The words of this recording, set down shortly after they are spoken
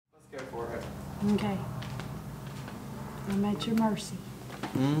Okay. I'm at your mercy.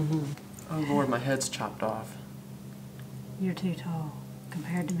 Mm-hmm. Oh Lord, my head's chopped off. You're too tall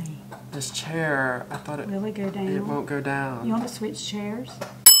compared to me. This chair, I thought it... Will it go down? It won't go down. You want to switch chairs?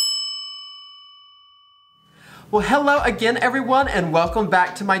 Well, hello again, everyone, and welcome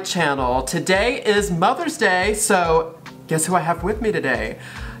back to my channel. Today is Mother's Day, so guess who I have with me today?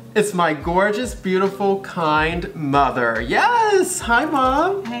 It's my gorgeous, beautiful, kind mother. Yes! Hi,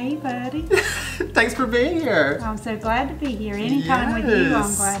 Mom. Hey, buddy. Thanks for being here. I'm so glad to be here. Anytime with you,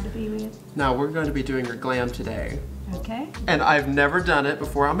 I'm glad to be with. Now, we're going to be doing your glam today. Okay. And I've never done it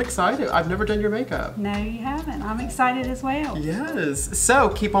before. I'm excited. I've never done your makeup. No, you haven't. I'm excited as well. Yes. So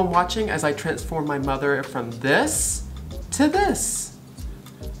keep on watching as I transform my mother from this to this.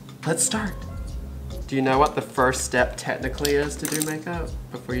 Let's start. Do you know what the first step technically is to do makeup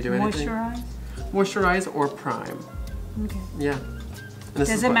before you do anything? Moisturize? Moisturize or prime. Okay. Yeah.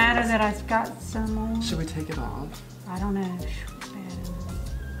 Does it matter that I've got some on? Should we take it off? I don't know. It's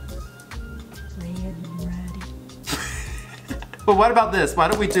bad. Red and ruddy. But what about this? Why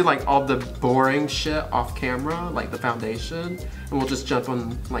don't we do like all the boring shit off camera, like the foundation, and we'll just jump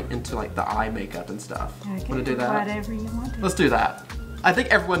on like into like the eye makeup and stuff. Okay. Want to do that? Whatever you want to. Let's do that. I think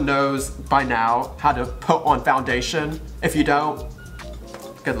everyone knows by now how to put on foundation. If you don't,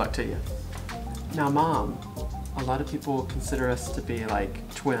 good luck to you. Now, Mom, a lot of people consider us to be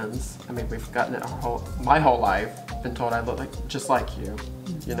like twins. I mean, we've gotten it my whole life, been told I look like just like you,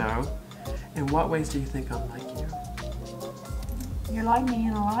 you know? In what ways do you think I'm like you? You're like me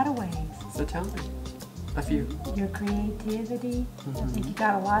in a lot of ways. So tell me, a few. Your creativity, I think you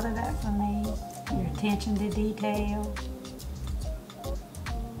got a lot of that from me. Your attention to detail.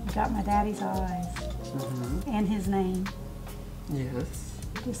 You got my daddy's eyes and his name. Yes.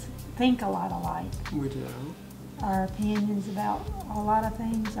 Just think a lot alike. We do. Our opinions about a lot of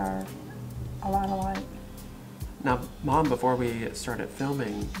things are a lot alike. Now, Mom, before we started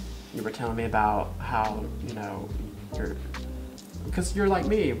filming, you were telling me about how, you know, because you're like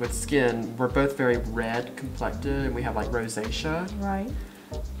me with skin, we're both very red complected and we have like rosacea. Right.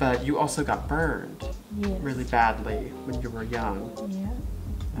 But you also got burned really badly when you were young. Yeah.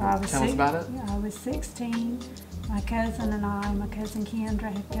 Tell us about it. I was 16. My cousin and my cousin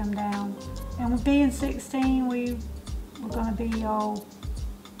Kendra had come down. And with being 16, we were going to be all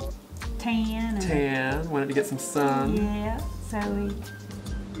tan. Wanted to get some sun. Yeah. So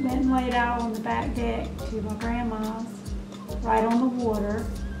we went and laid out on the back deck to my grandma's, right on the water,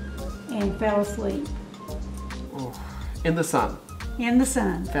 and fell asleep. Oh, in the sun. In the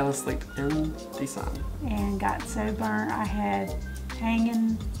sun. Fell asleep in the sun. And got so burnt I had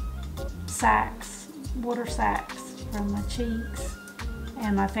hanging sacks, water sacks from my cheeks,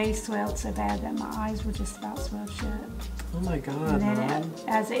 and my face swelled so bad that my eyes were just about swelled shut. Oh my God, And then Mom.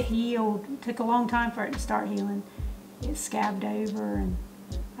 as it healed, it took a long time for it to start healing. It scabbed over, and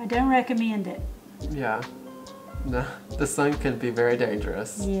I don't recommend it. Yeah. No, the sun can be very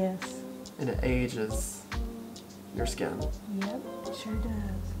dangerous. Yes. And it ages your skin. Yep, it sure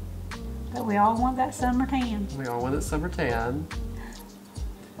does. But we all want that summer tan. We all want that summer tan.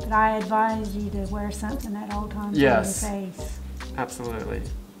 But I advise you to wear something at all times on your face. Absolutely.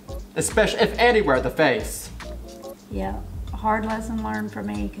 Especially if anywhere the face. Yeah, a hard lesson learned for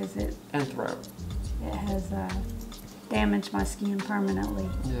me because it throat. It has damaged my skin permanently.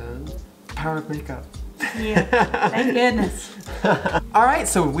 Yeah. Power of makeup. Yeah, thank goodness. All right,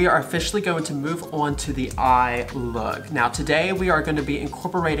 so we are officially going to move on to the eye look. Now today we are going to be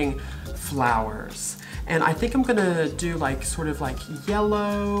incorporating flowers. And I think I'm gonna do like sort of like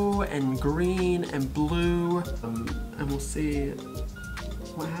yellow and green and blue. And we'll see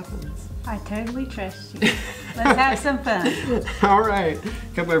what happens. I totally trust you. Let's have some fun. All right,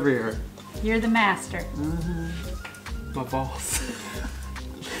 come over here. You're the master. My balls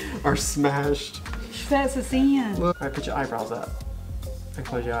are smashed. That's a sin. All right, put your eyebrows up and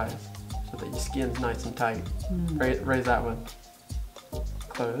close your eyes so that your skin's nice and tight. Raise that one.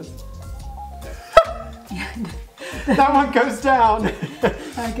 Close. That one goes down.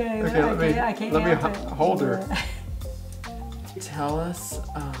 Okay, I can't let me help it. hold her. Tell us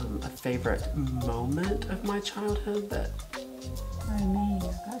a favorite moment of my childhood that... Oh me,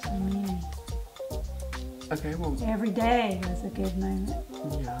 I've got so many. Okay, well... Every day was a good moment.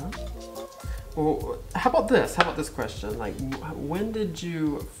 Yeah. Well, how about this? How about this question? Like, when did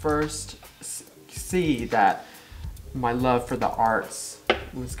you first see that my love for the arts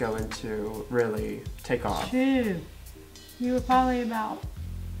was going to really take off? True. You were probably about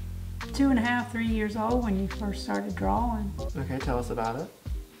 2.5, 3 years old when you first started drawing. Okay, tell us about it.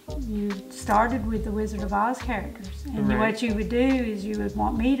 you started with the Wizard of Oz characters. And Right. what you would do is you would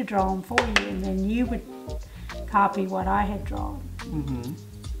want me to draw them for you, and then you would copy what I had drawn.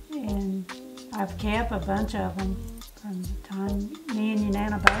 And I've kept a bunch of them from the time me and your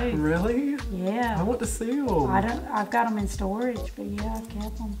Nana both. Really? Yeah. I want to see them. I've got them in storage, but yeah, I've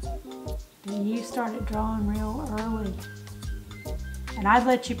kept them. You started drawing real early. And I'd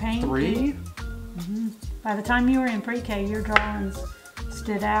let you paint. 3? By the time you were in pre-K, your drawings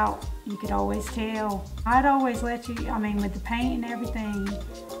stood out. You could always tell. I'd always let you, I mean, with the paint and everything,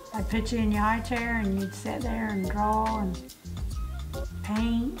 I'd put you in your high chair and you'd sit there and draw and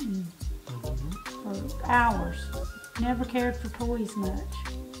paint and for hours. Never cared for toys much,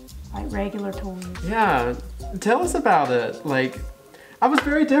 like regular toys. Yeah. Tell us about it. Like, I was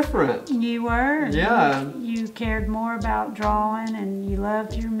very different. You were. Yeah. You cared more about drawing, and you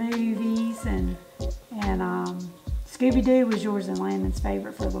loved your movies, and Scooby-Doo was yours and Landon's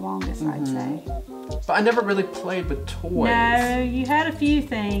favorite for the longest, I'd say. But I never really played with toys. No, you had a few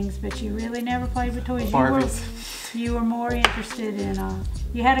things, but you really never played with toys. Barbies. You were more interested in,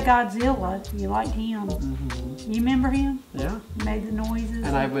 you had a Godzilla. You liked him. You remember him? Yeah. He made the noises.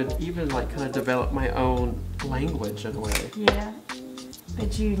 And I would even like kind of develop my own language in a way. Yeah.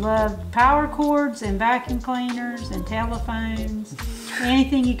 But you loved power cords and vacuum cleaners and telephones.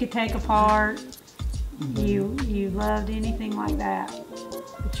 Anything you could take apart. You loved anything like that.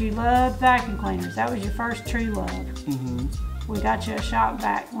 But you loved vacuum cleaners. That was your first true love. We got you a shop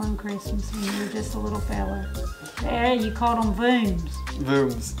vac one Christmas when you were just a little fella. Yeah, you called them booms.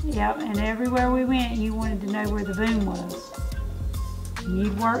 Booms. Yep, and everywhere we went, you wanted to know where the boom was. And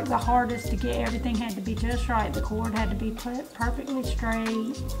you'd work the hardest to get everything had to be just right. The cord had to be put perfectly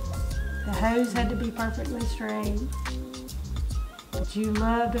straight. The hose had to be perfectly straight. But you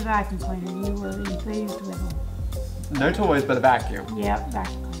loved a vacuum cleaner. You were enthused with them. No toys but a vacuum. Yep,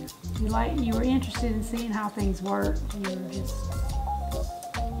 vacuum cleaner. You were interested in seeing how things worked. You were just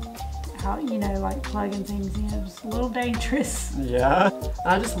how like plugging things in. It was a little dangerous. Yeah.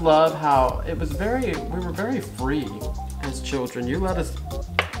 I just love how we were very free as children. You let us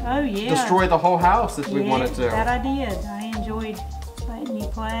destroy the whole house if we wanted to. That I did. I enjoyed letting you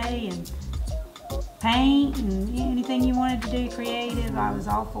play and paint and anything you wanted to do creative. I was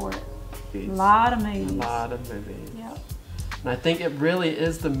all for it. A lot of movies. A lot of movies. Yep. And I think it really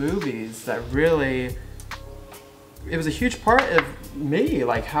is the movies that really, it was a huge part of me,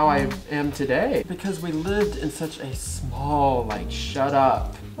 like how I am today. Because we lived in such a small, like shut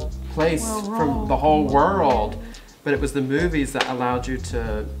up place from the whole world. But it was the movies that allowed you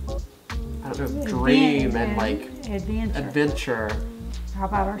to, I don't know, dream and like adventure. How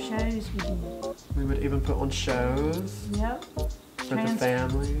about our shows we did? We would even put on shows. Yep. For the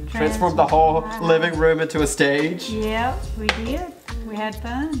family. Transform the whole living room into a stage. Yep, we did. We had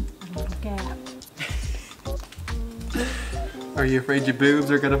fun. A little gap. Are you afraid your boobs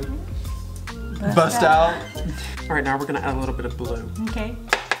are gonna bust out? All right, now we're gonna add a little bit of blue. Okay.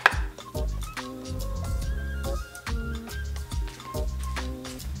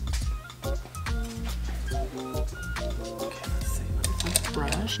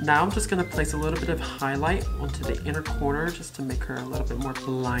 Brush. Now I'm just going to place a little bit of highlight onto the inner corner just to make her a little bit more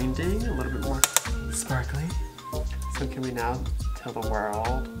blinding, a little bit more sparkly. So can we now tell the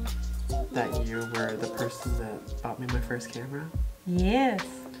world that you were the person that bought me my first camera? Yes.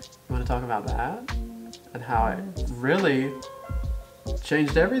 You want to talk about that? And how it really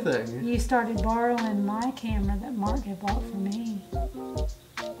changed everything. You started borrowing my camera that Mark had bought for me.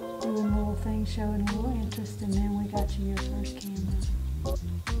 Doing little things, showing a little interest, and then we got you your first camera.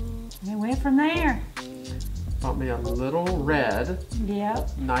 And it went from there. Bought me a little red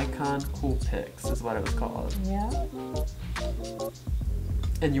Yep. Nikon Coolpix is what it was called. Yep.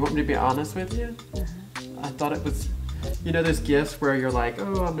 And you want me to be honest with you? I thought it was, you know those gifts where you're like,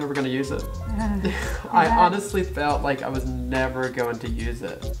 oh, I'm never going to use it. I honestly felt like I was never going to use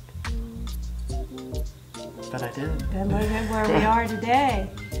it. But I did. And look at where we are today.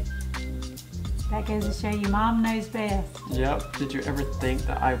 That goes to show you Mom knows best. Yep. Did you ever think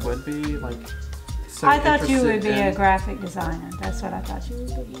that I would be like so I thought you would interested be in... a graphic designer. That's what I thought you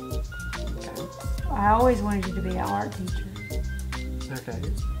would be. Okay. I always wanted you to be an art teacher. Okay.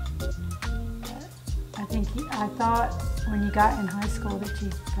 But I thought when you got in high school that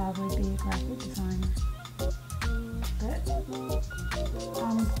you'd probably be a graphic designer. But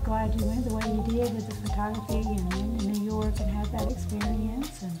I'm glad you went the way you did with the photography and went to New York and had that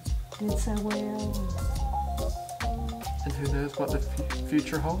experience and did so well. And who knows what the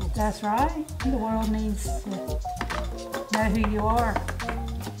future holds. That's right. The world needs to know who you are.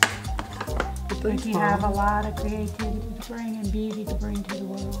 Thanks, You Mom. have a lot of creativity to bring and beauty to bring to the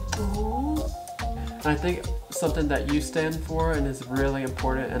world. Ooh. And I think something that you stand for and is really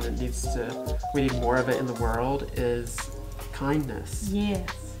important and we need more of it in the world is kindness.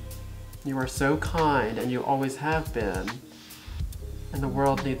 Yes. You are so kind and you always have been. And the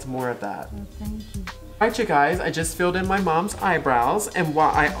world needs more of that. Well, thank you. Alright you guys, I just filled in my mom's eyebrows, and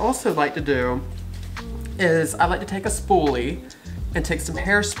what I also like to do is I like to take a spoolie and take some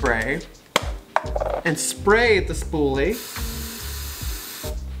hairspray and spray the spoolie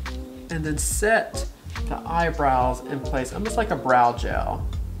and then set the eyebrows in place, almost like a brow gel.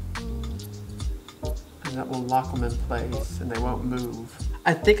 And that will lock them in place and they won't move.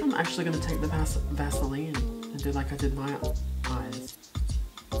 I think I'm actually going to take the Vaseline and do like I did my eyes.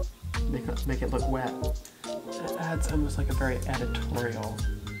 Make it look wet. It adds almost like a very editorial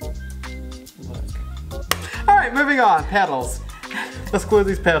look. Alright, moving on. Petals. Let's glue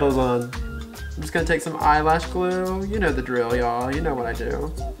these petals on. I'm just going to take some eyelash glue. You know the drill, y'all. You know what I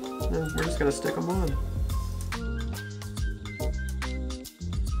do. And we're just going to stick them on.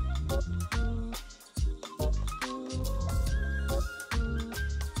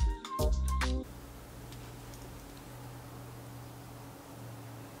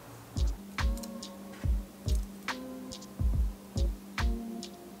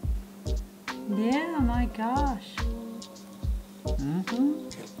 Yeah, my gosh. Mm-hmm.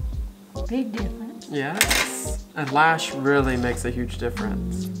 Big difference. Yes. A lash really makes a huge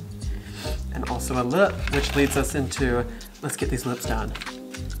difference. And also a lip, which leads us into, let's get these lips done.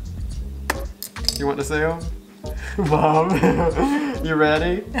 You want to see them? Mom, you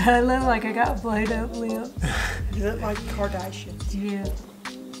ready? I look like I got blowed up lips. You look like Kardashians. Yeah.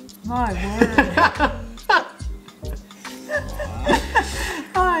 My word.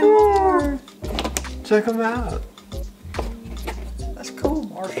 My word. Check them out. That's cool,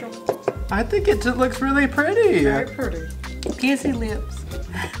 Marshall. I think it just looks really pretty. Very pretty. Kissy lips.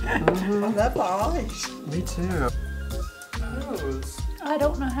 I love the eyes. Me too. Pose. I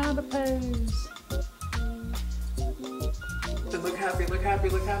don't know how to pose. Look happy, look happy,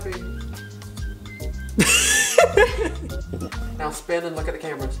 look happy. Now spin and look at the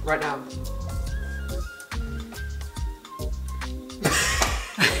cameras right now.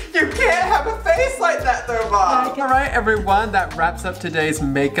 You can't have a face like that though, Mom. All right, everyone, that wraps up today's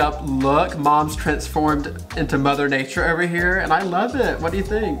makeup look. Mom's transformed into Mother Nature over here, and I love it. What do you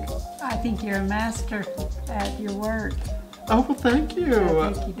think? I think you're a master at your work. Oh, well, thank you.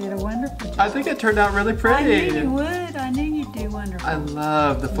 I think you did a wonderful job. I think it turned out really pretty. I knew you would. I knew you'd do wonderful. I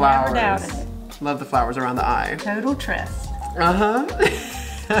love the flowers. Never doubted it. Love the flowers around the eye. Total trust. Uh-huh.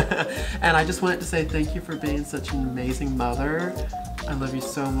 And I just wanted to say thank you for being such an amazing mother. I love you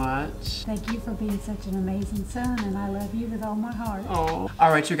so much. Thank you for being such an amazing son, and I love you with all my heart. Oh.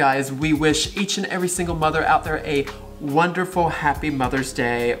 All right, you guys, we wish each and every single mother out there a wonderful, happy Mother's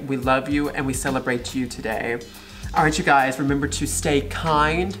Day. We love you and we celebrate you today. All right, you guys, remember to stay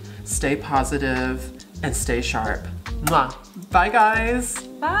kind, stay positive, and stay sharp. Mwah. Bye, guys.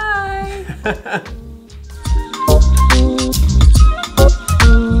 Bye.